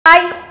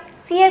Hi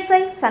c.s.i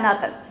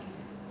Sanatan.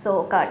 So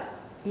ఒక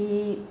ఈ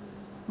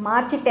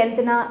మార్చి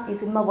 10న ఈ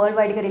సినిమా వరల్డ్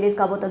వైడ్గా రిలీజ్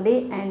కాబోతుంది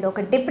అండ్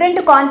ఒక డిఫరెంట్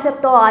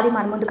కాన్సెప్ట్తో ఆది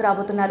మన ముందుకు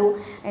రాబోతున్నారు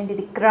అండ్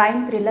ఇది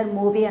క్రైమ్ థ్రిల్లర్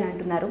మూవీ అని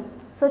అంటున్నారు.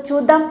 సో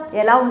చూద్దాం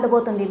ఎలా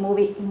ఉండబోతుంది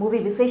మూవీ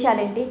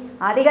విశేషాలు ఏంటి.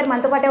 ఆది గారు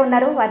మనతో పాటే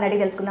ఉన్నారు, వారిని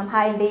అడిగి తెలుసుకుందాం.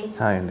 హాయ్ అండి.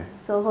 హాయ్ అండి.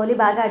 సో హోలీ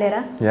బాగా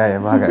ఆడారా?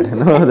 బాగా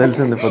ఆడాను.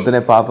 తెలిసింది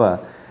పొద్దునే పాప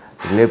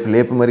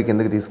లేపు మరి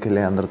కిందకి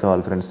తీసుకెళ్ళి అందరితో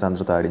వాళ్ళ ఫ్రెండ్స్తో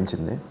అందరితో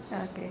ఆడించింది.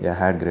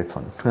 Had great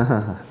fun.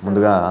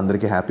 ముందుగా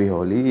అందరికీ happy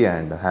Holi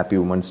and happy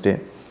women's day.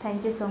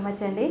 Thank you so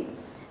much అండి.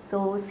 సో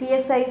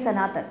c.s.i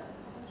సనాతన్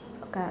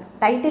ఒక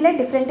టైటిలే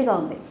డిఫరెంట్గా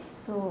ఉంది.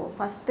 సో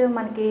ఫస్ట్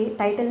మనకి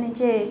టైటిల్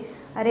నుంచే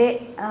అరే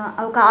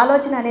ఒక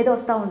ఆలోచన అనేది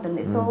వస్తూ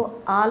ఉంటుంది. సో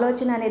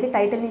ఆలోచన అనేది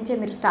టైటిల్ నుంచే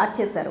మీరు స్టార్ట్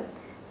చేశారు.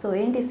 సో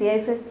ఏంటి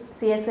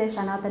c.s.i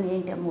సనాతన్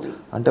ఏంటి ఆ మూవీ?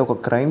 అంటే ఒక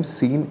క్రైమ్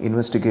సీన్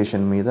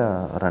ఇన్వెస్టిగేషన్ మీద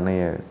రన్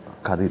అయ్యే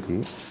కథ ఇది.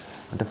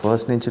 అంటే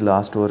ఫస్ట్ నుంచి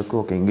లాస్ట్ వరకు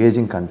ఒక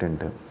ఎంగేజింగ్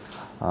కంటెంట్.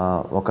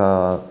 ఒక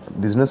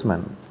బిజినెస్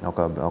మ్యాన్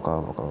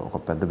ఒక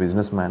పెద్ద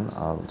బిజినెస్ మ్యాన్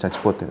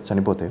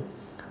చనిపోతే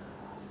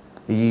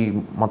ఈ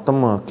మొత్తం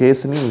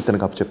కేసుని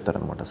ఇతనికి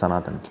అప్పచెప్తారనమాట,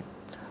 సనాతన్కి.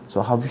 So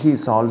how he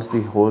solves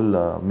the whole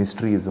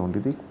mystery is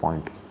only the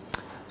point.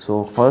 So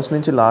first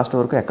నుంచి లాస్ట్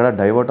వరకు ఎక్కడ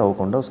డైవర్ట్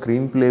అవ్వకుండా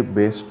స్క్రీన్ ప్లే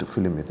బేస్డ్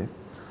ఫిలిం ఇది.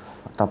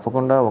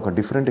 తప్పకుండా ఒక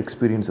డిఫరెంట్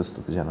ఎక్స్పీరియన్స్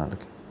వస్తుంది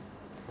జనాలకి.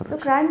 సో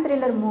క్రైమ్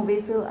థ్రిల్లర్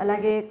మూవీస్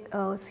అలాగే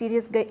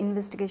సీరియస్గా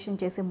ఇన్వెస్టిగేషన్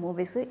చేసే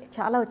మూవీస్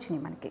చాలా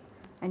వచ్చినాయి మనకి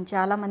అండ్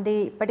చాలామంది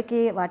ఇప్పటికీ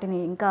వాటిని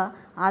ఇంకా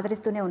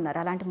ఆదరిస్తూనే ఉన్నారు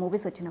అలాంటి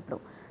మూవీస్ వచ్చినప్పుడు.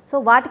 సో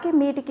వాటికి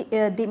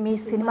మీ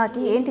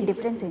సినిమాకి ఏంటి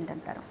డిఫరెన్స్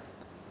ఏంటంటారు?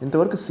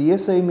 ఇంతవరకు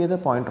c.s.i మీద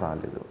పాయింట్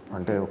రాలేదు.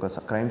 అంటే ఒక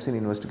క్రైమ్ సీన్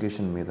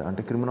ఇన్వెస్టిగేషన్ మీద,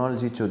 అంటే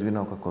క్రిమినాలజీ చదివిన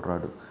ఒక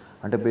కుర్రాడు.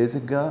 అంటే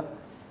బేసిక్గా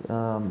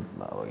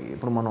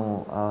ఇప్పుడు మనం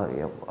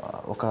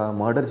ఒక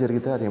మర్డర్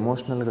జరిగితే అది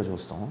ఎమోషనల్గా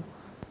చూస్తాం.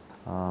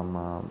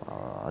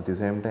 అట్ ది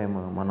సేమ్ టైం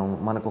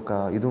మనకు ఒక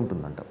ఇది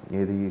ఉంటుందంట,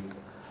 ఏది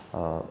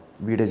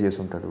వీడే చేసి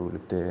ఉంటాడు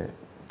లేకపోతే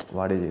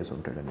వాడే చేసి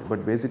ఉంటాడని.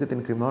 బట్ బేసిక్గా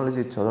దీని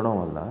క్రిమినాలజీ చదవడం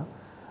వల్ల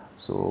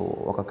సో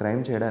ఒక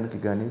క్రైమ్ చేయడానికి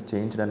కానీ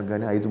చేయించడానికి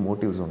కానీ 5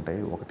 మోటివ్స్ ఉంటాయి.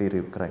 ఒకటి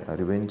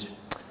రివెంజ్,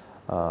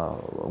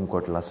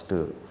 ఇంకోటి లస్ట్,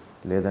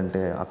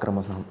 లేదంటే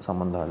అక్రమ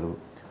సంబంధాలు,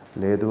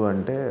 లేదు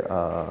అంటే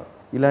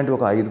ఇలాంటి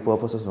ఒక 5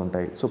 పర్పసెస్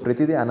ఉంటాయి. సో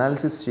ప్రతిదీ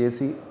అనాలిసిస్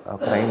చేసి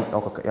క్రైమ్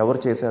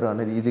ఎవరు చేశారు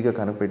అనేది ఈజీగా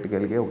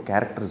కనిపెట్టగలిగే ఒక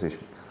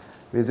క్యారెక్టరైజేషన్.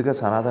 బేసిక్గా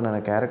సనాతన్ అనే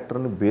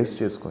క్యారెక్టర్ని బేస్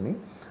చేసుకొని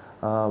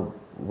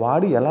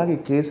వాడు ఎలాగ ఈ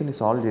కేసుని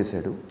సాల్వ్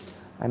చేశాడు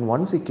అండ్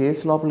వన్స్ ఈ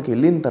కేసు లోపలికి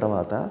వెళ్ళిన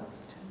తర్వాత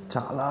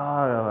చాలా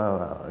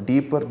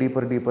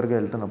డీపర్గా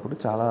వెళ్తున్నప్పుడు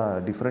చాలా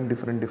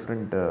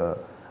డిఫరెంట్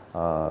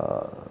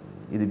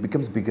ఇది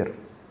బికమ్స్ బిగ్గర్.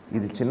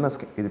 ఇది చిన్న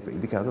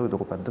ఇది కాదు, ఇది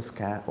ఒక పెద్ద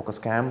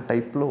స్కామ్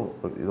టైప్లో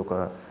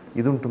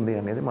ఇది ఉంటుంది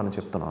అనేది మనం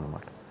చెప్తున్నాం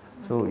అనమాట.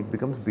 So it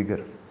becomes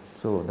bigger.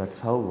 So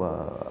that's how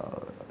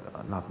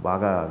నాకు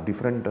బాగా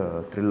different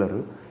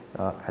thriller.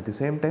 At the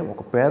same time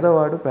ఒక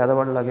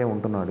పేదవాడిలాగే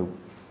ఉంటున్నాడు.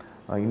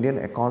 ఇండియన్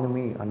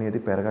ఎకానమీ అనేది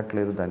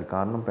పెరగట్లేదు, దానికి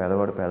కారణం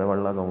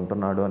పేదవాడిలాగా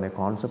ఉంటున్నాడు అనే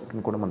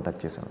కాన్సెప్ట్ని కూడా మనం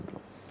టచ్ చేసాం అందులో.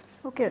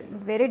 ఓకే,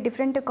 వెరీ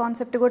డిఫరెంట్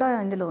కాన్సెప్ట్ కూడా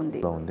ఇందులో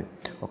ఉంది.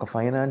 ఒక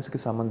ఫైనాన్స్కి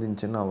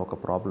సంబంధించిన ఒక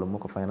ప్రాబ్లమ్,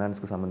 ఒక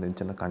ఫైనాన్స్కి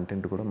సంబంధించిన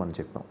కంటెంట్ కూడా మనం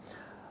చెప్పాం.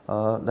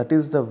 దట్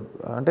ఈస్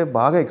అంటే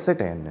బాగా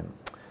ఎక్సైట్ అయ్యాను నేను.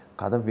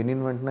 కథ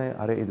వినిన వెంటనే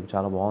అరే ఇది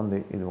చాలా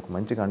బాగుంది, ఇది ఒక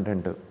మంచి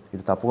కంటెంట్,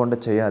 ఇది తప్పకుండా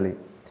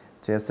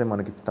చేస్తే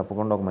మనకి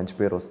తప్పకుండా ఒక మంచి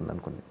పేరు వస్తుంది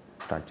అనుకుని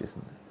స్టార్ట్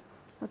చేసింది.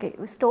 ఓకే,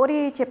 స్టోరీ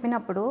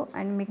చెప్పినప్పుడు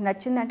అండ్ మీకు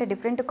నచ్చిందంటే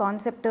డిఫరెంట్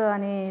కాన్సెప్ట్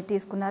అని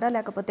తీసుకున్నారా,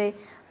 లేకపోతే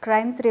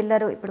క్రైమ్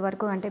థ్రిల్లర్ ఇప్పటి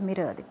వరకు అంటే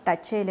మీరు అది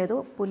టచ్ చేయలేదు,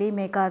 పులి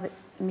మేక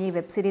మీ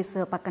వెబ్ సిరీస్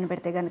పక్కన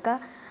పెడితే కనుక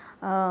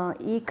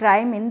ఈ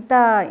క్రైమ్ ఇంత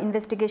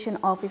ఇన్వెస్టిగేషన్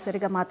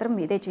ఆఫీసర్గా మాత్రం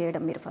ఇదే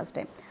చేయడం మీరు ఫస్ట్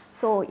టైం.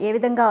 సో ఏ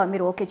విధంగా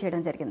మీరు ఓకే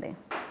చేయడం జరిగింది?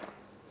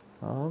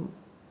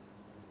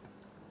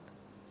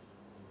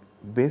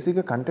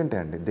 బేసిక్గా కంటెంటే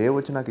అండి. దేవ్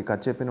వచ్చి నాకు ఈ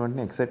కథ చెప్పిన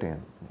వెంటనే ఎక్సైట్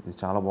అయ్యాను. ఇది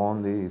చాలా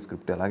బాగుంది, ఈ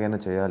స్క్రిప్ట్ ఎలాగైనా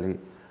చేయాలి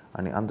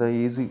అని. అంత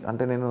ఈజీ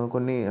అంటే నేను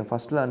కొన్ని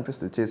ఫస్ట్లో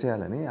అనిపిస్తుంది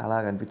చేసేయాలని,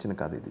 అలాగ అనిపించిన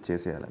కాదు ఇది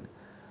చేసేయాలని.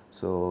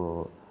 సో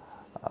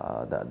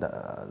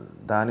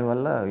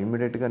దానివల్ల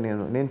ఇమ్మీడియట్గా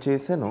నేను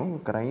చేశాను.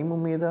 క్రైమ్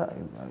మీద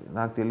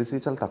నాకు తెలిసి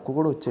చాలా తక్కువ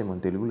కూడా వచ్చాయి, మన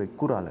తెలుగులో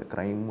ఎక్కువ రాలేదు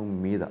క్రైమ్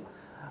మీద.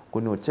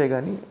 కొన్ని వచ్చాయి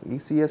కానీ ఈ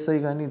c.s.i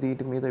కానీ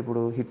వీటి మీద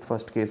ఇప్పుడు హిట్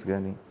ఫస్ట్ కేసు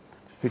కానీ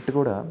హిట్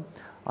కూడా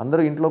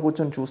అందరూ ఇంట్లో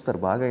కూర్చొని చూస్తారు,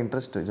 బాగా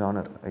ఇంట్రెస్ట్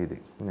జానర్ ఇది.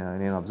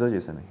 నేను అబ్జర్వ్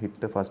చేశాను,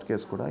 హిట్ ఫస్ట్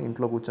కేసు కూడా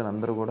ఇంట్లో కూర్చొని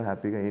అందరూ కూడా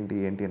హ్యాపీగా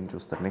ఏంటి అని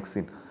చూస్తారు నెక్స్ట్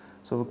సీన్.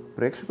 సో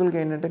ప్రేక్షకులకి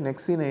ఏంటంటే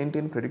నెక్స్ట్ సీన్ ఏంటి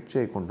అని ప్రిడిక్ట్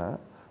చేయకుండా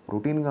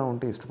రొటీన్గా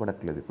ఉంటే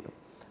ఇష్టపడట్లేదు. ఇప్పుడు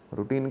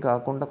రొటీన్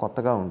కాకుండా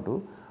కొత్తగా ఉంటూ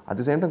అట్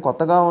ది సేమ్ టైం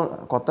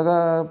కొత్తగా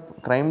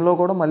క్రైమ్లో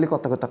కూడా మళ్ళీ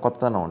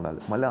కొత్తతనం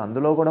ఉండాలి, మళ్ళీ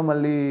అందులో కూడా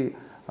మళ్ళీ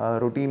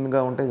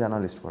రొటీన్గా ఉంటే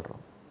జనాలు ఇష్టపడరు.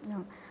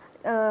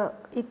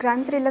 ఈ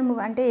క్రైమ్ థ్రిల్లర్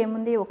మూవీ అంటే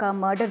ఏముంది, ఒక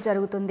మర్డర్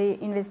జరుగుతుంది,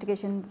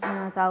 ఇన్వెస్టిగేషన్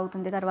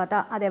సాగుతుంది, తర్వాత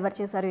అది ఎవరు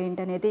చేశారు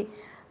ఏంటి అనేది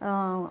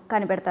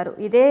కనిపెడతారు.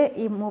 ఇదే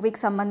ఈ మూవీకి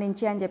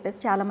సంబంధించి అని చెప్పేసి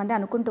చాలామంది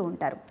అనుకుంటూ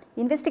ఉంటారు.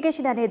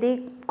 ఇన్వెస్టిగేషన్ అనేది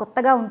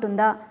కొత్తగా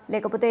ఉంటుందా,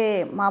 లేకపోతే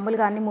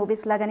మామూలుగా అన్ని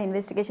మూవీస్ లాగానే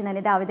ఇన్వెస్టిగేషన్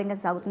అనేది ఆ విధంగా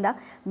సాగుతుందా?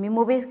 మీ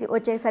మూవీకి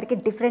వచ్చేసరికి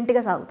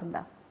డిఫరెంట్గా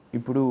సాగుతుందా?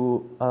 ఇప్పుడు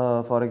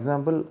ఫర్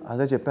ఎగ్జాంపుల్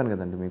అదే చెప్పాను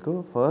కదండి మీకు,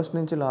 ఫస్ట్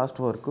నుంచి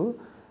లాస్ట్ వరకు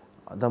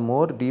the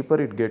more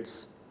deeper it gets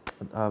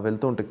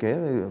వెళ్తూ ఉంటే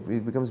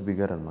ఇట్ బికమ్స్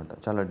బిగ్గర్ అనమాట,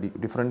 చాలా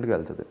డిఫరెంట్గా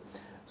వెళ్తుంది.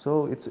 సో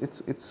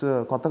ఇట్స్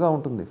కొత్తగా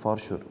ఉంటుంది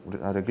ఫర్ షూర్,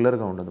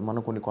 రెగ్యులర్గా ఉండదు.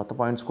 మనం కొన్ని కొత్త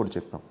పాయింట్స్ కూడా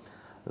చెప్పాం.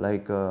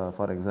 Like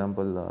for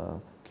example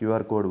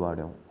QR code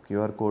వాడాం.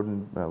 QR code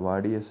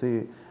వాడేసి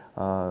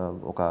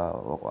ఒక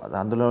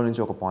అందులో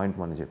నుంచి ఒక పాయింట్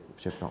మనం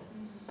చెప్పాం.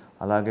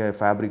 అలాగే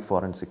ఫ్యాబ్రిక్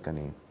ఫారెన్సిక్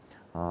అని,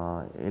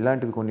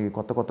 ఇలాంటివి కొన్ని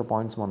కొత్త కొత్త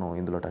పాయింట్స్ మనం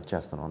ఇందులో టచ్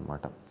చేస్తున్నాం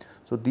అనమాట.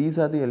 So these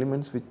are the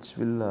elements which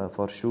will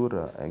for sure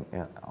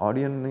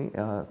ఆడియన్ని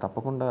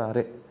తప్పకుండా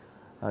అరే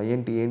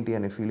ఏంటి ఏంటి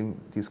అనే ఫీలింగ్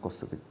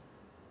తీసుకొస్తుంది.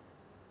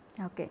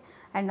 ఓకే.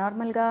 అండ్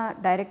నార్మల్గా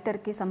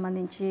డైరెక్టర్కి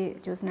సంబంధించి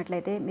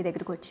చూసినట్లయితే మీ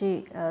దగ్గరికి వచ్చి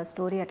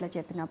స్టోరీ అట్లా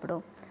చెప్పినప్పుడు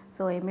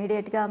సో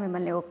ఇమీడియట్గా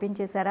మిమ్మల్ని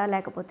ఒప్పించేశారా,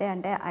 లేకపోతే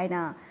అంటే ఆయన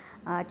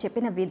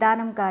చెప్పిన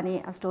విధానం కానీ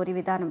ఆ స్టోరీ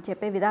విధానం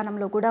చెప్పే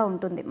విధానంలో కూడా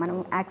ఉంటుంది మనం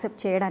యాక్సెప్ట్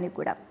చేయడానికి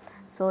కూడా.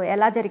 సో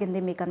ఎలా జరిగింది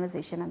మీ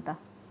కన్వర్సేషన్ అంతా?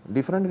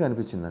 డిఫరెంట్గా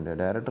అనిపించిందండి.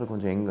 డైరెక్టర్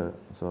కొంచెం young,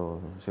 so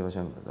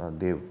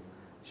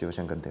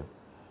Shivshankar Dev.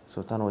 So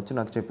తను వచ్చి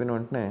నాకు చెప్పిన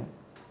వెంటనే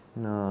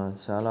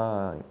చాలా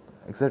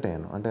ఎక్సైట్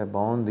అయ్యాను, అంటే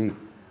బాగుంది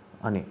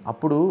అని.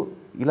 అప్పుడు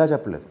ఇలా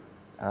చెప్పలేదు,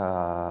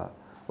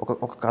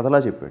 ఒక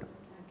కథలా చెప్పాడు.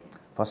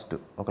 ఫస్ట్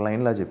ఒక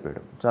లైన్లా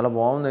చెప్పాడు, చాలా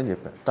బాగుందని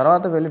చెప్పాడు.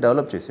 తర్వాత వెళ్ళి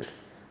డెవలప్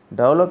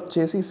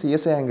చేసి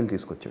సిఎస్ఐ యాంగిల్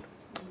తీసుకొచ్చాడు.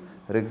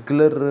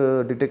 రెగ్యులర్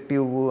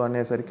డిటెక్టివ్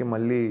అనేసరికి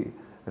మళ్ళీ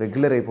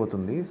రెగ్యులర్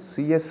అయిపోతుంది,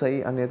 సిఎస్ఐ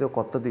అనేది ఒక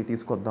కొత్తది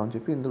తీసుకొద్దాం అని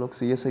చెప్పి ఇందులో ఒక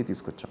సిఎస్ఐ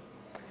తీసుకొచ్చాం.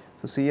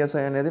 సో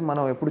సిఎస్ఐ అనేది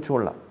మనం ఎప్పుడు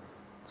చూడలేం.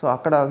 సో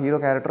అక్కడ హీరో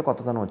క్యారెక్టర్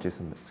కొత్తదనం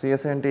వచ్చేసింది.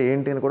 సిఎస్ఐ అంటే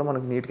ఏంటి అని కూడా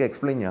మనకు నీట్గా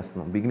ఎక్స్ప్లెయిన్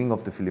చేస్తున్నాం beginning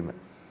of the ఫిలిమే.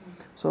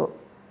 So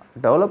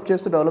develop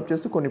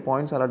చేస్తూ కొన్ని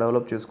పాయింట్స్ అలా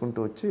డెవలప్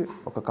చేసుకుంటూ వచ్చి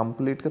ఒక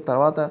కంప్లీట్గా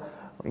తర్వాత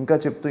ఇంకా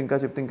చెప్తూ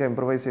ఇంకా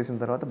ఇంప్రవైజ్ చేసిన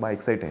తర్వాత బాగా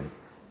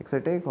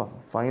ఎక్సైట్ అయ్యి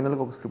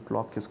ఫైనల్గా ఒక స్క్రిప్ట్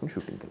లాక్ చేసుకుని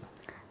షూటింగ్కి వెళ్ళాం.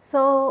 సో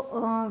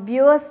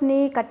వ్యూవర్స్ని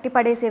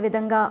కట్టిపడేసే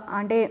విధంగా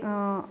అంటే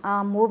ఆ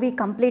మూవీ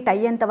కంప్లీట్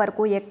అయ్యేంత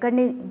వరకు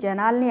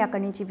జనాల్ని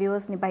అక్కడి నుంచి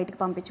వ్యూవర్స్ని బయటకు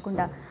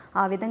పంపించకుండా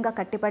ఆ విధంగా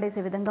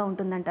కట్టిపడేసే విధంగా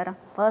ఉంటుందంటారా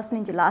ఫస్ట్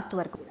నుంచి లాస్ట్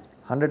వరకు?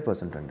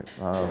 100% అండి.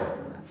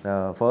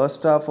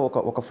 ఫస్ట్ హాఫ్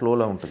ఒక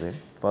ఫ్లోలో ఉంటుంది.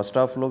 ఫస్ట్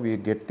హాఫ్లో we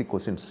get the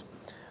questions.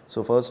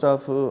 So first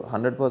half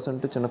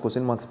 100% చిన్న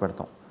క్వశ్చన్ మార్క్స్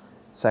పెడతాం.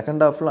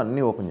 సెకండ్ హాఫ్లో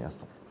అన్నీ ఓపెన్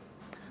చేస్తాం.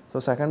 సో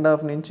సెకండ్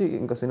హాఫ్ నుంచి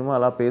ఇంకా సినిమా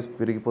అలా పేస్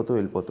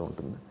వెళ్ళిపోతూ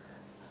ఉంటుంది.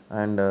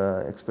 And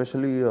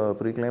especially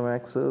pre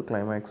climax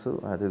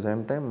at the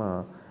same time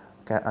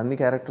అన్ని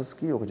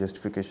క్యారెక్టర్స్కి ఒక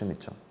జస్టిఫికేషన్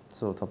ఇచ్చాం.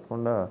 సో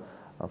తప్పకుండా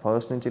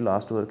ఫస్ట్ నుంచి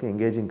లాస్ట్ వరకు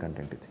ఎంగేజింగ్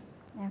కంటెంట్ ఇది.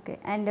 ఓకే.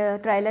 అండ్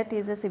ట్రైలర్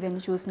టీజర్స్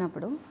ఇవన్నీ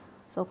చూసినప్పుడు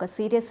సో ఒక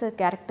సీరియస్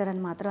క్యారెక్టర్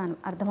అని మాత్రం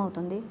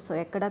అర్థమవుతుంది. సో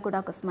ఎక్కడా కూడా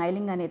ఒక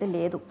స్మైలింగ్ అనేది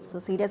లేదు. సో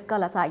సీరియస్గా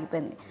అలా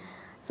సాగిపోయింది.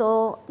 సో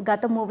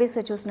గత మూవీస్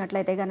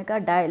చూసినట్లయితే కనుక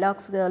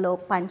డైలాగ్స్లో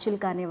పంచులు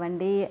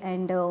కానివ్వండి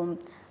అండ్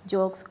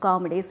జోక్స్,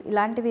 కామెడీస్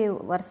ఇలాంటివి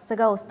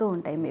వరుసగా వస్తూ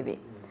ఉంటాయి మీవి.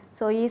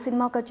 సో ఈ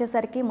సినిమాకి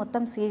వచ్చేసరికి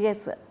మొత్తం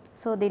సీరియస్.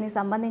 సో దీనికి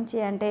సంబంధించి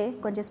అంటే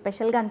కొంచెం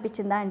స్పెషల్గా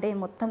అనిపించిందా, అంటే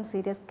మొత్తం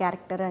సీరియస్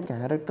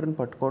క్యారెక్టర్ని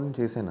పట్టుకోవడం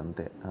చేశాను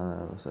అంతే.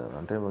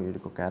 అంటే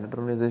వీడికి ఒక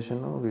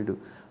క్యారెక్టరైజేషన్, వీడు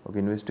ఒక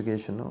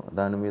ఇన్వెస్టిగేషను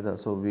దాని మీద.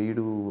 సో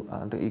వీడు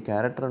అంటే ఈ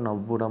క్యారెక్టర్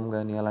నవ్వడం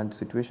కానీ అలాంటి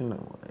సిచ్యువేషన్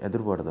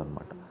ఎదురుపడదు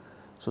అనమాట.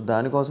 సో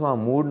దానికోసం ఆ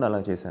మూడ్ని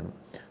అలా చేశాను.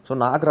 సో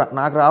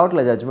నాకు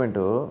రావట్లేదు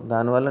జడ్జ్మెంటు,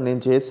 దానివల్ల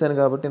నేను చేశాను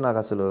కాబట్టి నాకు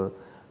అసలు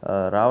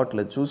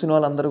రావట్లేదు. చూసిన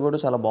వాళ్ళందరూ కూడా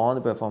చాలా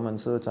బాగుంది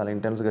పెర్ఫార్మెన్స్, చాలా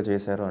ఇంటెన్స్గా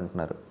చేశారు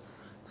అంటున్నారు.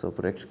 సో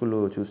ప్రేక్షకులు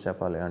చూసి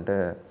చెప్పాలి, అంటే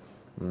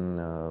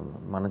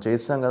మనం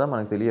చేస్తాం కదా,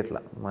 మనకు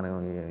తెలియట్లా మనం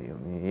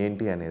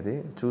ఏంటి అనేది.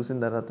 చూసిన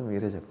తర్వాత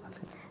మీరే చెప్పాలి.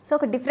 సో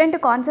ఒక డిఫరెంట్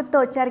కాన్సెప్ట్తో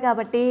వచ్చారు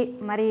కాబట్టి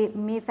మరి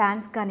మీ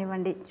ఫ్యాన్స్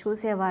కానివ్వండి,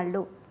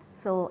 చూసేవాళ్ళు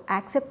సో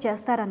యాక్సెప్ట్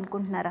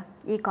చేస్తారనుకుంటున్నారా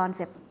ఈ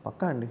కాన్సెప్ట్?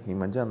 పక్కా అండి. ఈ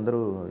మధ్య అందరూ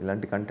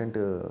ఇలాంటి కంటెంట్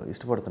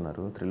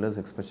ఇష్టపడుతున్నారు. Thrillers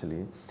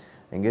especially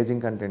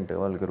engaging content.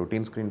 వాళ్ళకి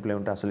రొటీన్ స్క్రీన్ ప్లే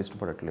ఉంటే అసలు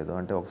ఇష్టపడట్లేదు.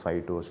 అంటే ఒక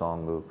ఫైట్,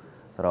 సాంగ్,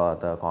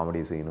 తర్వాత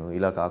కామెడీ సీను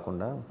ఇలా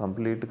కాకుండా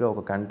కంప్లీట్గా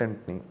ఒక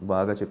కంటెంట్ని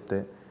బాగా చెప్తే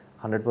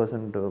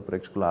 100%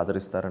 ప్రేక్షకులు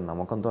ఆదరిస్తారన్న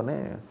నమ్మకంతోనే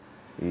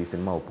ఈ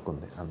సినిమా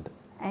ఒప్పుకుంది అంతే.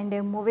 అండ్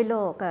మూవీలో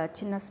ఒక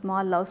చిన్న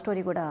స్మాల్ లవ్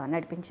స్టోరీ కూడా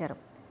నడిపించారు.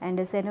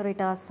 అండ్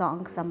సెనోరిటా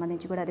సాంగ్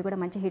సంబంధించి కూడా అది కూడా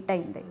మంచి హిట్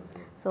అయింది.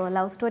 సో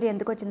లవ్ స్టోరీ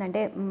ఎందుకు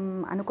వచ్చిందంటే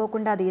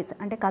అనుకోకుండా అది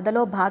అంటే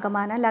కథలో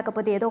భాగమానా,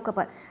 లేకపోతే ఏదో ఒక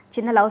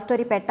చిన్న లవ్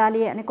స్టోరీ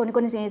పెట్టాలి అని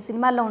కొన్ని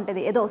సినిమాల్లో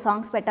ఉంటుంది, ఏదో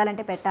సాంగ్స్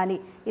పెట్టాలంటే పెట్టాలి,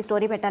 ఈ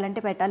స్టోరీ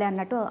పెట్టాలంటే పెట్టాలి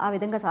అన్నట్టు ఆ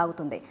విధంగా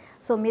సాగుతుంది.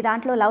 సో మీ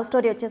దాంట్లో లవ్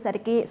స్టోరీ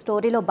వచ్చేసరికి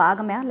స్టోరీలో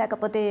భాగమే,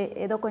 లేకపోతే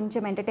ఏదో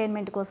కొంచెం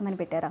ఎంటర్టైన్మెంట్ కోసమని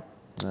పెట్టారా?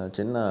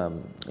 చిన్న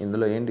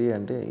ఇందులో ఏంటి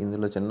అంటే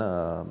ఇందులో చిన్న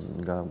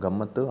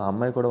గమ్మత్తు, ఆ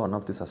అమ్మాయి కూడా వన్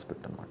ఆఫ్ ది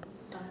సస్పెక్ట్ అనమాట.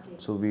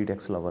 సో వీడి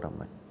ఎక్స్ లవర్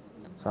అమ్మాయి.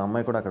 సో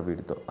అమ్మాయి కూడా అక్కడ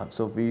వీడితో,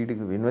 సో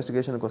వీడికి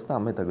ఇన్వెస్టిగేషన్కి వస్తే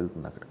అమ్మాయి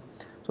తగులుతుంది అక్కడ.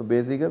 సో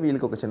బేసిక్గా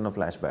వీళ్ళకి ఒక చిన్న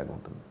ఫ్లాష్ బ్యాక్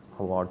ఉంటుంది.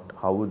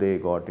 How they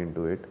got in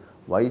to it,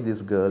 why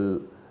this girl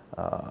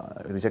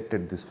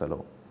rejected this fellow,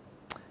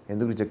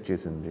 ఎందుకు రిజెక్ట్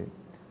చేసింది.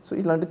 సో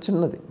ఇలాంటి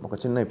ఒక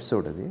చిన్న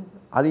ఎపిసోడ్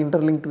అది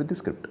ఇంటర్లింక్డ్ విత్ ది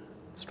స్క్రిప్ట్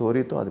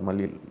స్టోరీతో అది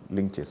మళ్ళీ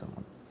లింక్ చేసాం.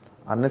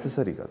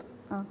 అన్నెసెసరీ కాదు.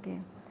 ఓకే.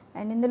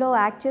 అండ్ ఇందులో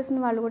యాక్ట్ చేసిన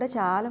వాళ్ళు కూడా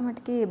చాలా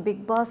మటుకి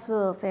బిగ్ బాస్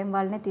ఫేమ్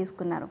వాళ్ళనే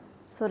తీసుకున్నారు.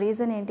 సో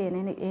రీజన్ ఏంటి?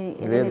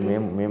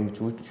 మేము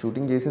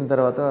షూటింగ్ చేసిన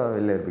తర్వాత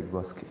వెళ్ళారు బిగ్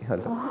బాస్కి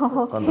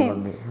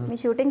కొంతమంది. మీ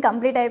షూటింగ్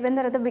కంప్లీట్ అయిపోయిన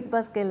తర్వాత బిగ్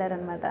బాస్కి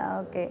వెళ్ళారనమాట.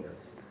 Okay.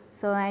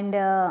 So and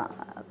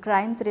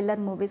crime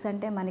thriller movies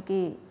అంటే మనకి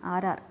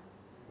ఆర్ఆర్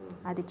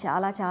అది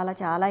చాలా చాలా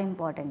చాలా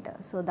ఇంపార్టెంట్.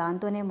 సో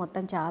దాంతోనే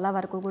మొత్తం చాలా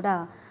వరకు కూడా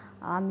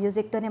ఆ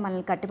మ్యూజిక్తోనే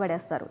మనల్ని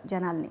కట్టిపడేస్తారు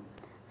జనాల్ని.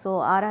 సో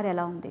ఆర్ఆర్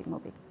ఎలా ఉంది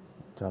మూవీ?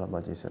 చాలా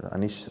బాగా చేశాడు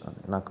అనీష్.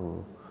 నాకు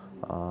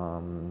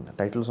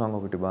టైటిల్ సాంగ్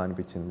ఒకటి బాగా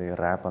అనిపించింది,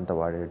 ర్యాప్ అంతా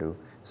వాడాడు.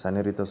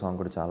 సన్నిరీతో సాంగ్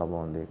కూడా చాలా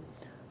బాగుంది.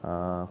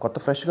 కొత్త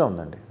ఫ్రెష్గా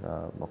ఉందండి.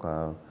 ఒక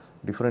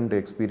డిఫరెంట్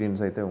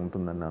ఎక్స్పీరియన్స్ అయితే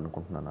ఉంటుందని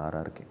అనుకుంటున్నాను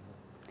ఆర్ఆర్కి.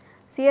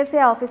 సిఎస్ఐ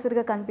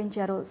ఆఫీసర్గా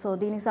కనిపించారు. సో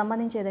దీనికి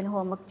సంబంధించి ఏదైనా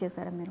హోంవర్క్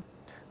చేశారా మీరు?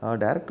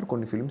 డైరెక్టర్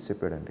కొన్ని ఫిల్మ్స్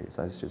చెప్పాడండి,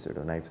 సజెస్ట్ చేశాడు.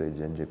 నైఫ్ సైజ్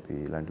అని చెప్పి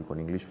ఇలాంటి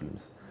కొన్ని ఇంగ్లీష్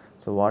ఫిల్మ్స్.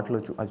 సో వాటిలో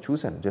అది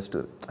చూశాను, జస్ట్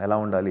ఎలా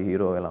ఉండాలి,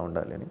 హీరో ఎలా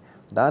ఉండాలి అని.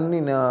 దాన్ని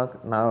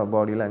నా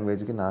బాడీ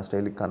లాంగ్వేజ్కి, నా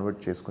స్టైల్కి కన్వర్ట్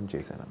చేసుకొని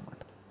చేశాను అనమాట.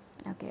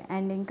 ఓకే.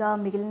 అండ్ ఇంకా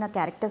మిగిలిన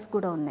క్యారెక్టర్స్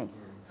కూడా ఉన్నాయి.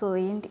 సో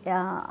ఏంటి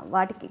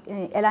వాటికి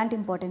ఎలాంటి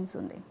ఇంపార్టెన్స్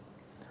ఉంది?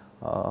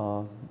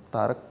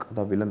 Tarak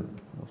the villain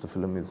of the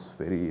film is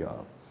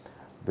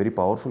very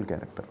powerful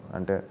character.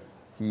 అంటే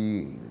ఈ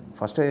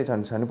ఫస్ట్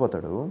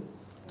చనిపోతాడు,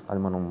 అది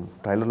మనం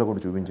ట్రైలర్లో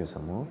కూడా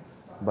చూపించేసాము.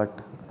 బట్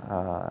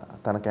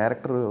తన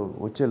క్యారెక్టర్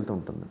వచ్చి వెళ్తూ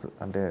ఉంటుంది.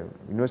 అంటే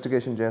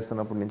ఇన్వెస్టిగేషన్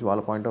చేస్తున్నప్పటి నుంచి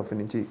వాళ్ళ పాయింట్ ఆఫ్ వ్యూ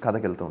నుంచి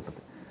కథకి వెళ్తూ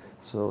ఉంటుంది.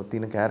 సో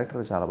దీని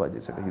క్యారెక్టర్ చాలా బాగా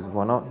చేశాడు. ఈజ్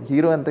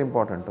హీరో ఎంత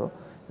ఇంపార్టెంటో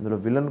ఇందులో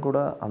విలన్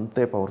కూడా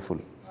అంతే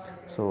powerful.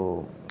 So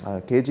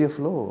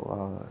కేజీఎఫ్లో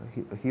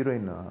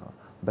heroine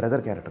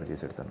brother character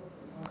చేశాడు తను.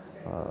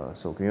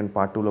 సో ఈవెన్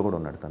పార్ట్ 2లో కూడా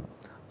ఉన్నాడు తను.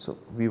 So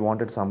we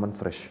wanted someone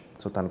fresh,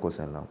 so తన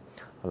కోసం వెళ్ళాం.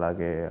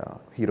 అలాగే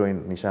heroine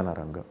నిషానా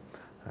Rang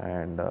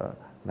and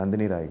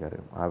Nandini Roy గారు,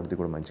 ఆవిడది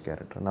కూడా మంచి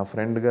క్యారెక్టర్. నా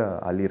ఫ్రెండ్గా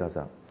అలీ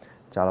రజా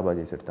చాలా బాగా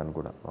చేశాడు తను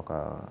కూడా, ఒక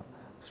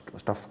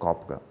స్టఫ్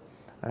కాప్గా.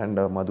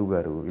 అండ్ మధు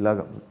గారు, ఇలాగ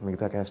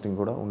మిగతా క్యాస్టింగ్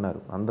కూడా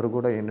ఉన్నారు. అందరూ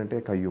కూడా ఏంటంటే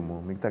కయ్యూము,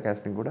 మిగతా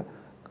క్యాస్టింగ్ కూడా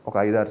ఒక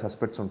 5-6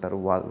 సస్పెక్ట్స్ ఉంటారు,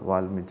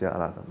 వాళ్ళ నుంచి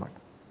అలాగనమాట.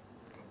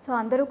 సో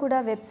అందరూ కూడా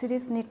వెబ్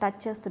సిరీస్ని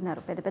టచ్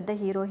చేస్తున్నారు, పెద్ద పెద్ద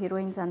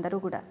హీరోయిన్స్ అందరూ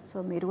కూడా. సో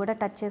మీరు కూడా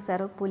టచ్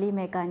చేశారు, పులి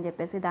మేక అని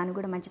చెప్పేసి, దానికి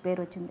కూడా మంచి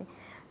పేరు వచ్చింది.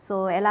 సో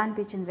ఎలా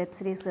అనిపించింది వెబ్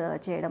సిరీస్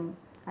చేయడం,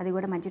 అది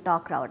కూడా మంచి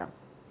టాక్ రావడం?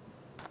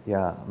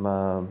 యా,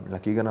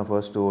 లక్కీగా నా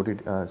first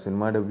OTT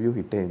cinema debut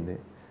hit అయింది,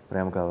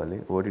 ప్రేమ కావాలి.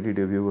 ఓటీటీ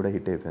డెబ్యూ కూడా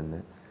హిట్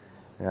అయిపోయింది.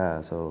 యా,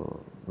 సో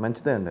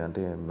మంచిదే అండి.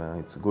 అంటే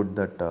it's good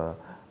that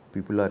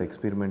people are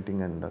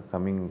experimenting and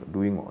coming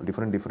doing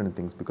different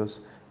things. Because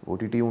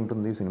OTT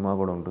ఉంటుంది, సినిమా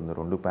కూడా ఉంటుంది,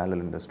 రెండు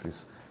ప్యారలల్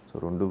ఇండస్ట్రీస్. సో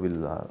రెండు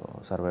విల్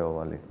సర్వైవ్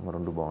అవ్వాలి,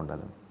 రెండు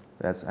బాగుండాలి.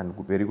 As and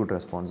very good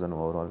response and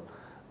overall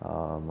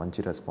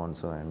మంచి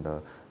రెస్పాన్స్. అండ్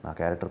నా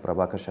క్యారెక్టర్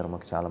ప్రభాకర్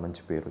శర్మకి చాలా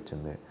మంచి పేరు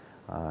వచ్చింది.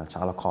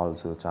 చాలా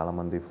కాల్స్,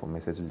 చాలామంది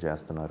మెసేజ్లు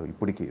చేస్తున్నారు.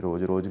 ఇప్పటికీ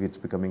రోజుకి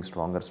ఇట్స్ బికమింగ్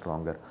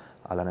స్ట్రాంగర్.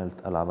 అలానే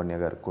లావణ్య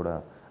గారికి కూడా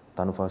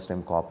తను ఫస్ట్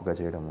టైం కాప్గా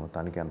చేయడము,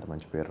 తనకి అంత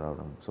మంచి పేరు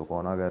రావడం. సో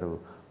కోనా గారు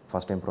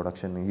first time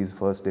production, he's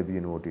first debut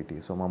in OTT.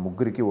 So మా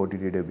ముగ్గురికి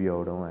ఓటీటీ డెబ్యూ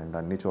అవ్వడం అండ్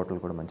అన్ని చోట్ల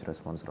కూడా మంచి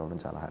రెస్పాన్స్ రావడం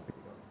చాలా హ్యాపీ.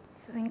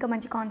 సో ఇంకా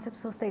మంచి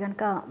కాన్సెప్ట్స్ వస్తే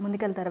కనుక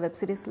ముందుకెళ్తారా వెబ్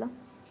సిరీస్లో?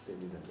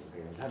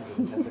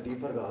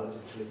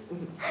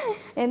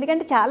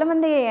 ఎందుకంటే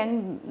చాలామంది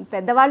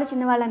పెద్దవాళ్ళు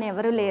చిన్నవాళ్ళు అని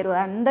ఎవరు లేరు,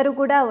 అందరూ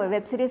కూడా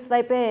వెబ్ సిరీస్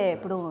వైపే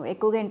ఇప్పుడు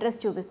ఎక్కువగా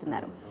ఇంట్రెస్ట్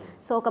చూపిస్తున్నారు.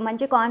 సో ఒక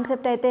మంచి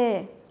కాన్సెప్ట్ అయితే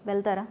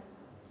వెళ్తారా?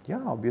 యా,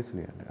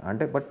 ఆబ్వియస్లీ అండి.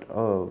 అంటే బట్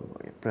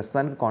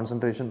ప్రస్తుతానికి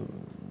కాన్సన్ట్రేషన్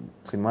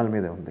సినిమాల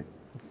మీదే ఉంది.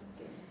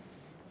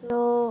 సో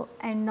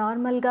అండ్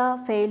నార్మల్గా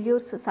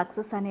ఫెయిల్యూర్స్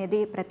సక్సెస్ అనేది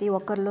ప్రతి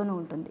ఒక్కరిలోనూ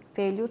ఉంటుంది.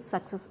 ఫెయిల్యూర్స్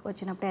సక్సెస్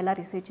వచ్చినప్పుడు ఎలా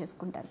రిసీవ్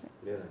చేసుకుంటారు?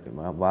 లేదండి,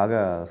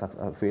 బాగా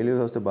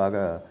ఫెయిల్యూర్స్ వస్తే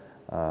బాగా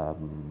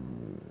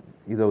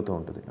ఇదవుతూ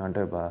ఉంటుంది,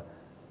 అంటే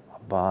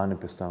బాగా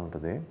అనిపిస్తూ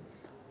ఉంటుంది.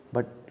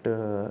 బట్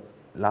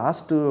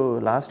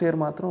లాస్ట్ ఇయర్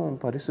మాత్రం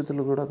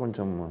పరిస్థితులు కూడా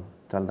కొంచెం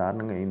చాలా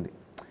దారుణంగా అయింది.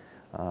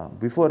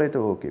 బిఫోర్ అయితే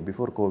ఓకే,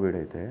 బిఫోర్ కోవిడ్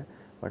అయితే.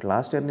 బట్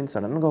లాస్ట్ ఇయర్ నుంచి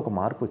సడన్గా ఒక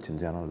మార్పు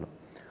వచ్చింది జనాల్లో.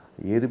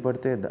 ఏది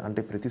పడితే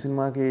అంటే ప్రతి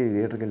సినిమాకి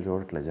థియేటర్కి వెళ్ళి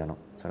చూడట్లేదు జనం.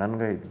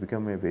 సడన్గా ఇట్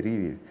బికమ్ ఏ వెరీ,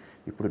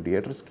 ఇప్పుడు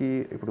థియేటర్స్కి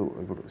ఇప్పుడు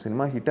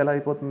సినిమా హిట్ ఎలా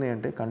అయిపోతుంది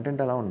అంటే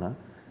కంటెంట్ ఎలా ఉన్నా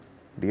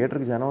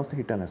థియేటర్కి జనం వస్తే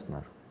హిట్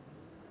అనేస్తున్నారు.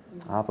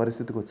 ఆ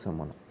పరిస్థితికి వచ్చాం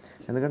మనం,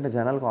 ఎందుకంటే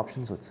జనాలకు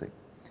ఆప్షన్స్ వచ్చాయి.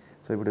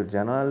 సో ఇప్పుడు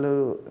జనాలు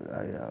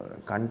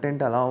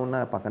కంటెంట్ ఎలా ఉన్నా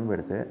పక్కన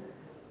పెడితే,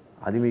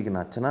 అది మీకు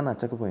నచ్చినా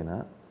నచ్చకపోయినా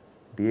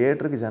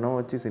థియేటర్కి జనం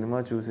వచ్చి సినిమా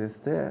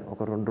చూసేస్తే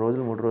ఒక 2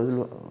 రోజులు 3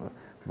 రోజులు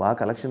బాగా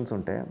కలెక్షన్స్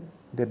ఉంటే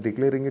they are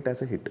declaring it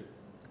as a hit.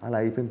 అలా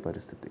అయిపోయింది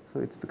పరిస్థితి. So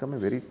it's become a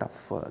very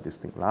tough this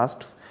thing.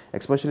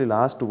 Especially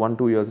last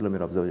 1-2 ఇయర్స్లో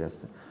మీరు అబ్జర్వ్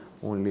చేస్తే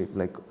ఓన్లీ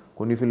లైక్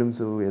కొన్ని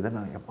ఫిలిమ్స్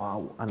ఏదైనా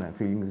వావ్ అనే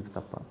ఫీలింగ్స్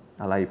తప్ప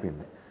అలా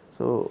అయిపోయింది.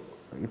 సో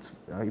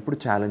ఇప్పుడు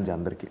ఛాలెంజ్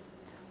అందరికీ,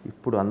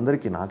 ఇప్పుడు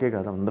అందరికీ, నాకే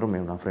కాదు అందరం,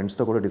 మేము నా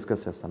ఫ్రెండ్స్తో కూడా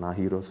డిస్కస్ చేస్తాం, నా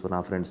హీరోస్, నా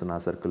ఫ్రెండ్స్, నా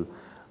సర్కిల్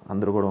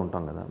అందరూ కూడా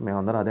ఉంటాం కదా,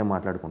 మేమందరం అదే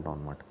మాట్లాడుకుంటాం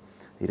అనమాట.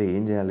 ఇరే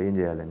ఏం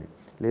చేయాలని,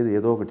 లేదు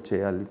ఏదో ఒకటి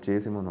చేయాలి,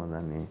 చేసి మనం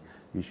దాన్ని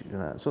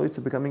so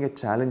it's becoming a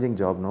challenging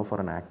job no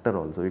for an actor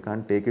also. You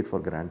can't take it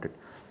for granted.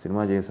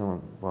 Cinema చేసాం,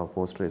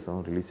 పోస్టర్ వేసాం,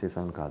 రిలీజ్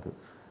చేసాం కాదు,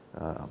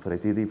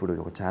 ప్రతిదీ ఇప్పుడు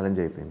ఒక ఛాలెంజ్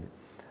అయిపోయింది.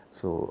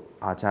 సో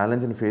ఆ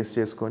ఛాలెంజ్ని ఫేస్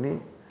చేసుకొని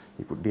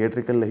ఇప్పుడు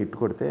థియేట్రికల్లో హిట్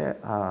కొడితే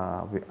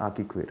ఆ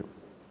కిక్ వేరు.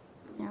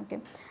 ఓకే.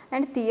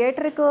 అండ్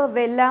థియేటర్‌కు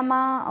వెళ్ళామా,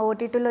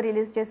 ఓటీటీలో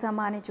రిలీజ్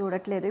చేసామా అని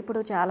చూడట్లేదు. ఇప్పుడు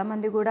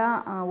చాలామంది కూడా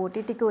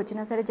ఓటీటీకి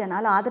వచ్చినా సరే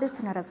జనాలు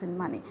ఆదరిస్తున్నారు ఆ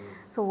సినిమాని.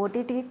 సో,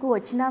 ఓటీటీకి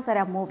వచ్చినా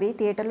సరే ఆ మూవీ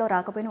థియేటర్‌లో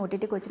రాకపోయినా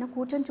ఓటీటీకి వచ్చినా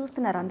కూర్చొని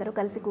చూస్తున్నారు. అందరూ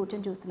కలిసి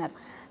కూర్చొని చూస్తున్నారు.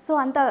 సో,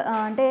 అంత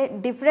అంటే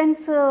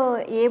డిఫరెన్స్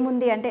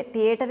ఏముంది అంటే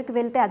థియేటర్‌కి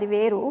వెళ్తే అది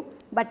వేరు.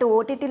 బట్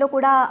ఓటీటీలో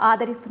కూడా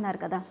ఆదరిస్తున్నారు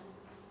కదా!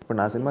 ఇప్పుడు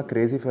నా సినిమా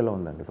క్రేజీ ఫెలో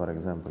ఉందండి ఫర్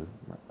ఎగ్జాంపుల్.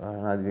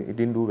 అది it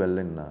didn't do well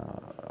in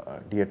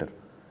theatre.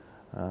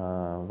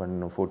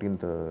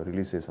 14th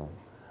release చేసాం.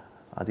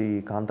 అది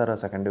కాంతారా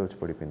సెకండ్ డే వచ్చి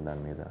పడిపోయింది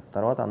దాని మీద.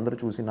 తర్వాత అందరూ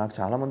చూసి నాకు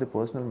చాలామంది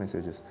పర్సనల్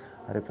మెసేజెస్,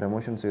 అరే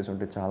ప్రమోషన్స్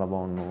చేస్తుంటే చాలా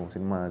బాగున్నావు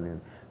సినిమా అది.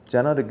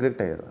 జనం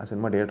రిగ్రెట్ అయ్యారు ఆ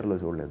సినిమా థియేటర్లో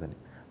చూడలేదని.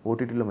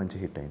 ఓటీటీలో మంచి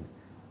హిట్ అయింది.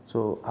 సో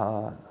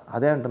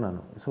అదే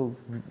అంటున్నాను. So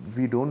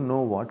we don't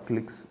know what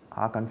clicks.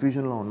 ఆ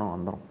కన్ఫ్యూజన్లో ఉన్నాం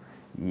అందరం.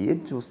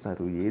 ఏది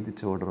చూస్తారు ఏది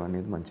చూడరు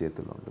అనేది మన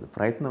చేతుల్లో ఉంటుంది.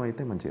 ప్రయత్నం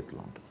అయితే మన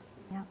చేతిలో ఉంటుంది.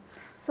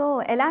 సో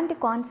ఎలాంటి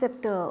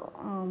కాన్సెప్ట్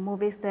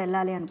మూవీస్తో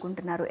వెళ్ళాలి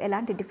అనుకుంటున్నారు?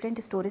 ఎలాంటి డిఫరెంట్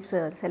స్టోరీస్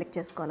సెలెక్ట్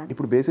చేసుకోవాలని?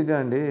 ఇప్పుడు బేసిక్గా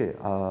అండి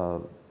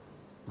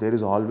there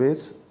is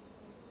always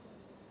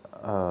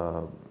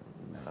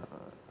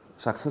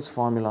success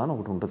formula అని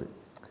ఒకటి ఉంటుంది.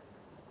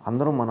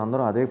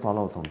 మనందరం అదే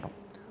ఫాలో అవుతూ ఉంటాం.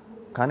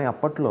 కానీ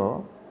అప్పట్లో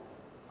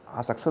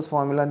ఆ సక్సెస్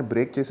ఫార్ములాని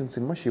బ్రేక్ చేసిన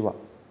సినిమా శివ.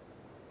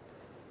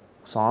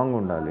 సాంగ్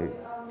ఉండాలి,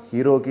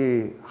 హీరోకి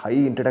హై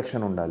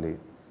ఇంట్రడక్షన్ ఉండాలి,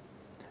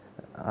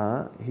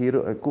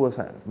 హీరో ఎక్కువ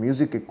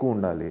మ్యూజిక్ ఎక్కువ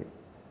ఉండాలి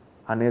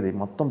అనేది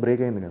మొత్తం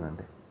బ్రేక్ అయింది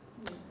కదండి.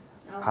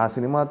 ఆ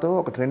సినిమాతో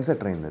ఒక ట్రెండ్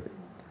సెటర్ అయింది అది.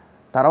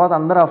 తర్వాత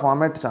అందరూ ఆ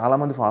ఫార్మాట్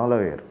చాలామంది ఫాలో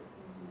అయ్యారు.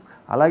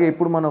 అలాగే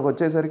ఇప్పుడు మనకు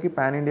వచ్చేసరికి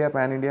పాన్ ఇండియా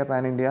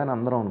అని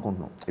అందరం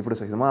అనుకుంటున్నాం. ఇప్పుడు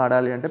సినిమా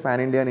ఆడాలి అంటే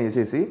పాన్ ఇండియా అని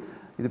వేసేసి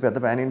ఇది పెద్ద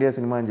పాన్ ఇండియా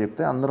సినిమా అని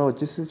చెప్తే అందరూ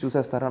వచ్చేసి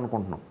చూసేస్తారు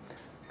అనుకుంటున్నాం.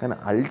 కానీ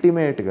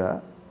అల్టిమేట్గా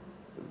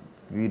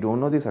we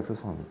don't know the success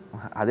formula.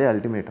 అదే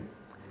అల్టిమేటం.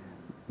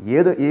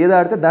 ఏది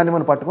ఆడితే దాన్ని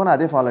మనం పట్టుకొని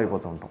అదే ఫాలో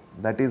అయిపోతూ ఉంటాం.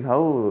 That is how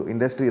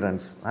industry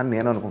runs అని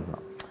నేను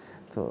అనుకుంటున్నాను.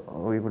 సో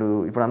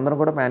ఇప్పుడు అందరం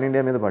కూడా పాన్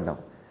ఇండియా మీద పడ్డాం.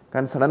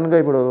 కానీ సడన్గా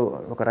ఇప్పుడు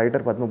ఒక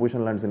రైటర్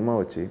పద్మభూషణ్ లాంటి సినిమా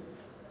వచ్చి,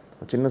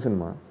 చిన్న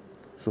సినిమా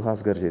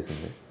సుహాస్ గారు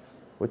చేసింది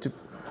వచ్చి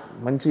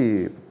మంచి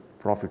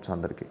ప్రాఫిట్స్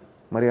అందరికీ.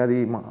 మరి అది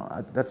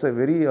that's a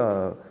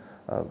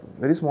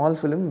very small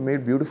film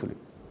made beautifully.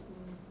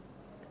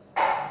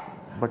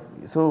 But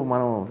so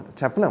మనం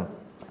చెప్పలేం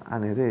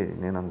అనేది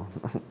నేను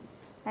అనుకుంటున్నాను.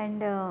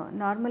 అండ్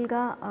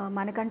నార్మల్గా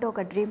మనకంటూ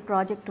ఒక డ్రీమ్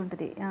ప్రాజెక్ట్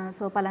ఉంటుంది.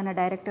 సో పలానా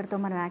డైరెక్టర్తో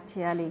మనం యాక్ట్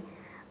చేయాలి,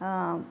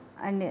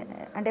 అండ్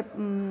అంటే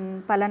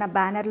పలానా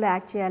బ్యానర్లో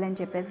యాక్ట్ చేయాలని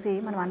చెప్పేసి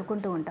మనం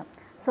అనుకుంటూ ఉంటాం.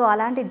 సో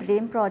అలాంటి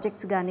డ్రీమ్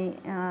ప్రాజెక్ట్స్ కానీ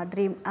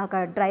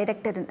ఒక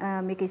డైరెక్టర్,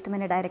 మీకు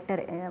ఇష్టమైన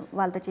డైరెక్టర్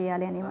వాళ్ళతో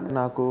చేయాలి అని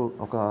నాకు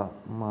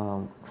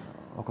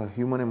ఒక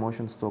హ్యూమన్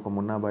ఎమోషన్స్తో ఒక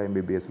మున్నాబాయ్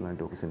ఎంబీబీఎస్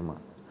లాంటి ఒక సినిమా,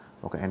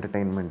 ఒక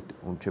ఎంటర్టైన్మెంట్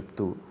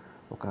చెప్తూ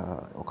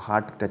ఒక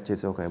హార్ట్కి టచ్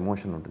చేసే ఒక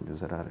ఎమోషన్ ఉంటుంది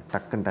చూసారా,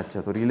 టక్కని టచ్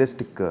అవుతుంది,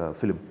 రియలిస్టిక్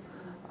ఫిలిం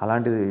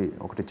అలాంటిది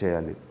ఒకటి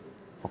చేయాలి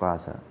ఒక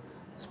ఆశ.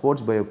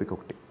 స్పోర్ట్స్ బయోపిక్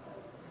ఒకటి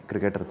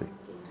క్రికెటర్ది,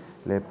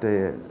 లేకపోతే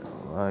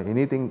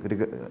ఎనీథింగ్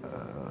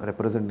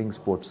రిప్రజెంటింగ్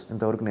స్పోర్ట్స్.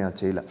 ఇంతవరకు నేను అది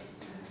చేయలే.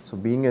 సో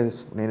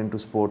నేను into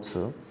sports,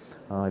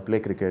 I play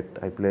cricket,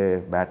 I play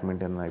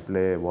badminton, I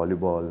play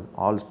volleyball,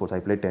 all sports,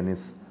 I play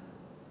tennis.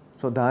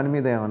 So దాని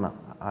మీద ఏమన్నా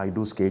ఐ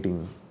డూ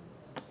స్కేటింగ్.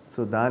 సో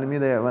దాని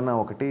మీద ఏమన్నా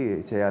ఒకటి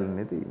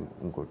చేయాలనేది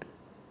ఇంకోటి.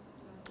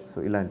 సో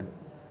ఇలాంటివి.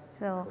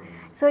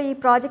 సో ఈ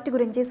ప్రాజెక్ట్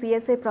గురించి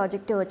సిఎస్ఐ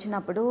ప్రాజెక్ట్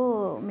వచ్చినప్పుడు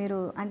మీరు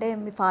అంటే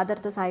మీ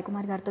ఫాదర్తో, సాయి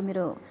కుమార్ గారితో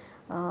మీరు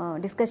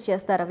డిస్కస్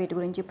చేస్తారా వీటి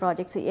గురించి?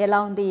 ప్రాజెక్ట్స్ ఎలా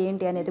ఉంది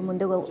ఏంటి అనేది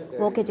ముందుగా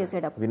ఓకే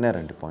చేసేటప్పుడు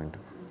విన్నారండి పాయింట్.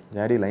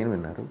 డాడీ లైన్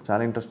విన్నారు,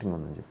 చాలా ఇంట్రెస్టింగ్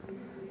ఉందని చెప్పారు,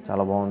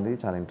 చాలా బాగుంది,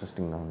 చాలా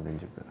ఇంట్రెస్టింగ్గా ఉంది అని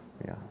చెప్పారు.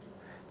 యా.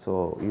 సో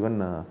ఈవెన్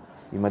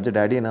ఈ మధ్య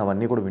డాడీ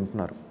అవన్నీ కూడా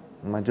వింటున్నారు.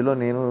 మధ్యలో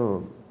నేను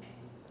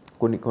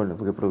కొన్ని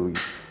ఇప్పుడు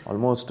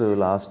ఆల్మోస్ట్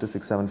లాస్ట్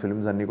 6-7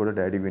 ఫిల్మ్స్ అన్నీ కూడా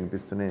డాడీ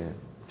వినిపిస్తూనే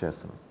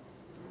చేస్తున్నాను.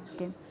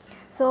 ఓకే.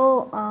 సో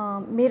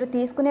మీరు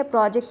తీసుకునే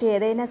ప్రాజెక్ట్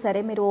ఏదైనా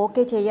సరే మీరు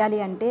ఓకే చేయాలి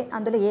అంటే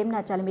అందులో ఏం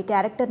నచ్చాలి? మీ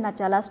క్యారెక్టర్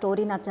నచ్చాలా,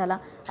 స్టోరీ నచ్చాలా,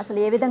 అసలు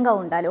ఏ విధంగా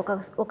ఉండాలి?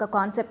 ఒక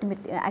కాన్సెప్ట్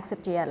మీరు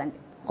యాక్సెప్ట్ చేయాలంటే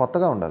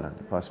కొత్తగా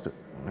ఉండాలండి ఫస్ట్.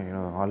 నేను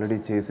ఆల్రెడీ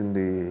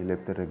చేసింది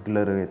లేకపోతే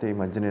రెగ్యులర్ అయితే ఈ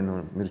మధ్య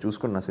మీరు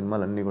చూసుకున్న నా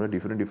సినిమాలన్నీ కూడా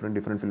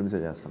డిఫరెంట్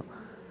ఫిల్మ్సే చేస్తాను.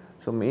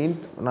 సో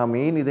నా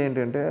మెయిన్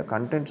ఇదేంటంటే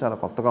కంటెంట్ చాలా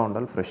కొత్తగా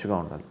ఉండాలి, ఫ్రెష్గా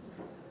ఉండాలి,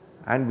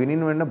 అండ్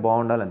వినిన వెంటనే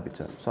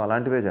బాగుండాలనిపించాలి. సో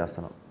అలాంటివే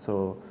చేస్తున్నాను. సో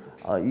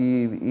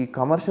ఈ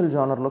కమర్షియల్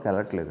జానర్లోకి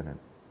వెళ్ళట్లేదు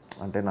నేను.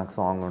 అంటే నాకు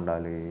సాంగ్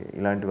ఉండాలి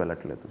ఇలాంటివి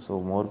వెళ్ళట్లేదు. So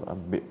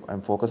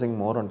I'm focusing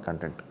more on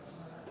content.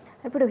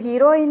 ఇప్పుడు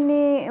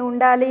హీరోయిన్ని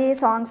ఉండాలి,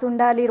 సాంగ్స్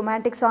ఉండాలి,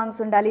 రొమాంటిక్ సాంగ్స్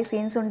ఉండాలి,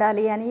 సీన్స్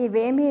ఉండాలి అని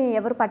ఇవేమీ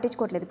ఎవరు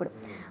పట్టించుకోవట్లేదు ఇప్పుడు.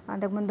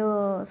 అంతకుముందు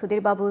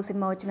సుధీర్ బాబు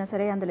సినిమా వచ్చినా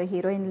సరే అందులో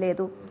హీరోయిన్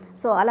లేదు.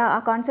 సో అలా ఆ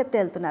కాన్సెప్ట్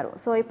వెళ్తున్నారు.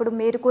 సో ఇప్పుడు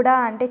మీరు కూడా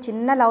అంటే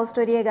చిన్న లవ్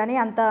స్టోరీయే కానీ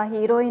అంత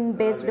హీరోయిన్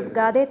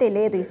బేస్డ్గా అయితే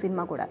లేదు ఈ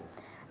సినిమా కూడా.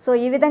 సో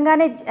ఈ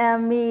విధంగానే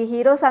మీ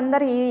హీరోస్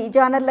అందరు ఈ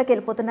జానర్లోకి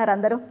వెళ్ళిపోతున్నారు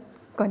అందరూ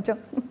కొంచెం.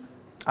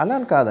 అలా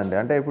అని కాదండి.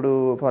 అంటే ఇప్పుడు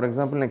ఫర్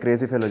ఎగ్జాంపుల్ నేను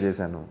క్రేజీ ఫెలో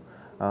చేశాను.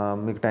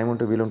 మీకు టైం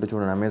ఉంటే వీలుంటే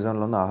చూడండి,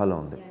 అమెజాన్లో ఉంది, ఆహాలో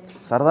ఉంది.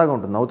 సరదాగా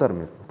ఉంటుంది, నవ్వుతారు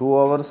మీరు. 2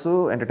 hours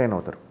ఎంటర్టైన్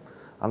అవుతారు.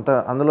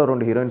 అందులో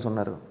 2 హీరోయిన్స్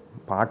ఉన్నారు,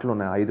 పాటలు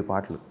ఉన్నాయి, 5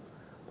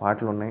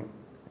 పాటలు ఉన్నాయి,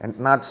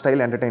 నా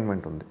స్టైల్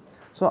ఎంటర్టైన్మెంట్ ఉంది.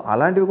 సో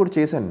అలాంటివి కూడా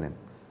చేశాను నేను.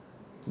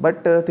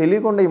 బట్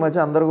తెలియకుండా ఈ మధ్య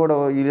అందరూ కూడా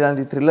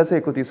ఇలాంటి థ్రిల్లర్సే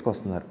ఎక్కువ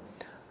తీసుకొస్తున్నారు.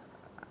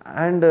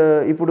 అండ్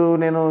ఇప్పుడు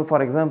నేను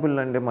ఫర్ ఎగ్జాంపుల్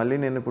అంటే మళ్ళీ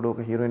నేను ఇప్పుడు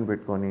ఒక హీరోయిన్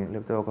పెట్టుకొని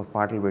లేకపోతే ఒక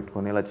పాటలు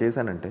పెట్టుకొని ఇలా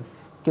చేశానంటే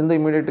కింద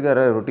ఇమీడియట్గా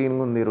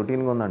రొటీన్గా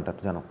ఉంది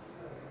అంటారు జనం.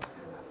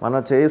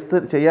 మనం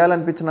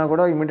చేయాలనిపించినా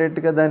కూడా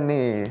ఇమీడియట్గా దాన్ని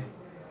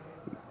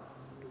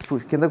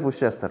కిందకు పుష్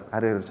చేస్తారు.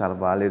 అరే చాలా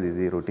బాగాలేదు,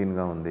 ఇది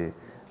రొటీన్గా ఉంది,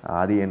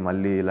 అది ఏంటి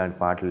మళ్ళీ ఇలాంటి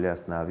పాటలు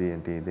చేస్తున్నా, అవి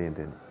ఏంటి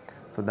ఇదేంటి.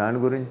 సో దాని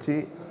గురించి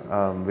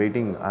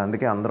వెయిటింగ్.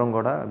 అందుకే అందరం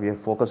కూడా we are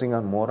focusing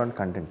on more on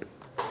content.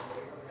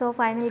 So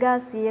ఫైనల్గా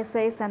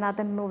సిఎస్ఐ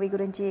సనాతన్ మూవీ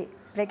గురించి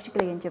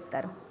ప్రేక్షకులు ఏం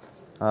చెప్తారు?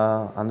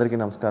 అందరికీ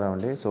నమస్కారం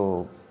అండి. So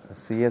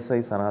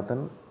CSI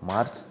Sanatan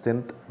March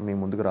 10th మీ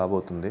ముందుకు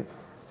రాబోతుంది.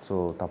 సో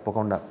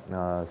తప్పకుండా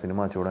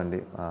సినిమా చూడండి,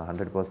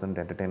 100%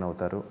 ఎంటర్టైన్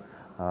అవుతారు.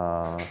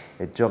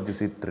 Edge of the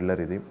seat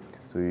thriller ఇది.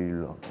 So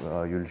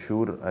you'll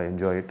sure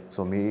enjoy it.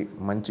 So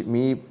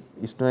మీ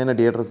ఇష్టమైన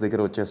థియేటర్స్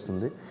దగ్గర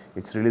వచ్చేస్తుంది.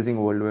 It's releasing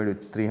world wide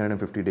with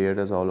 350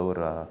 theatres all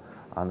over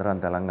Andhra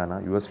and Telangana.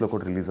 యూఎస్లో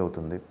కూడా రిలీజ్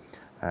అవుతుంది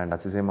అండ్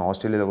సేమ్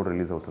ఆస్ట్రేలియాలో కూడా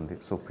రిలీజ్ అవుతుంది.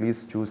 సో ప్లీజ్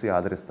చూసి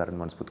ఆదరిస్తారని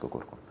మనస్ఫూర్తిగా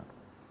కోరుకుంటున్నాను.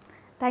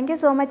 థ్యాంక్ యూ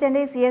సో మచ్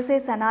అండి. సిఎస్ఐ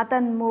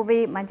సనాతన్ మూవీ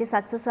మంచి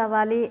సక్సెస్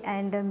అవ్వాలి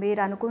అండ్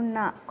మీరు అనుకున్న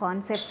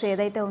కాన్సెప్ట్స్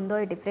ఏదైతే ఉందో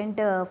ఈ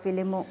డిఫరెంట్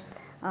ఫిలిము,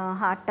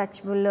 హార్ట్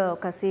టచ్బుల్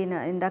ఒక సీన్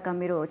ఇందాక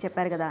మీరు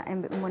చెప్పారు కదా,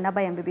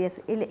 మున్నాబాయ్ ఎంబీబీఎస్,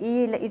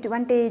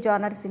 ఇటువంటి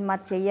జానర్ సినిమా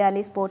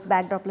చేయాలి, స్పోర్ట్స్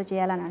బ్యాక్డ్రాప్లో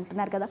చేయాలని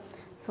అంటున్నారు కదా.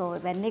 సో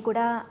ఇవన్నీ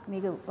కూడా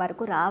మీకు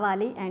వరకు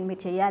రావాలి అండ్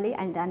మీరు చేయాలి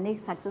అండ్ అన్నీ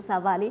సక్సెస్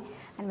అవ్వాలి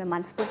అని మేము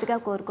మనస్ఫూర్తిగా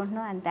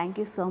కోరుకుంటున్నాం. And thank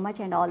you so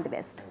much and all the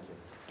best.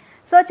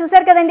 So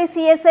చూసారు కదండి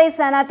సిఎస్ఐ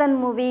సనాతన్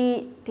మూవీ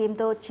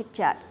టీంతో chit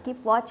chat.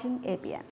 Keep watching APN.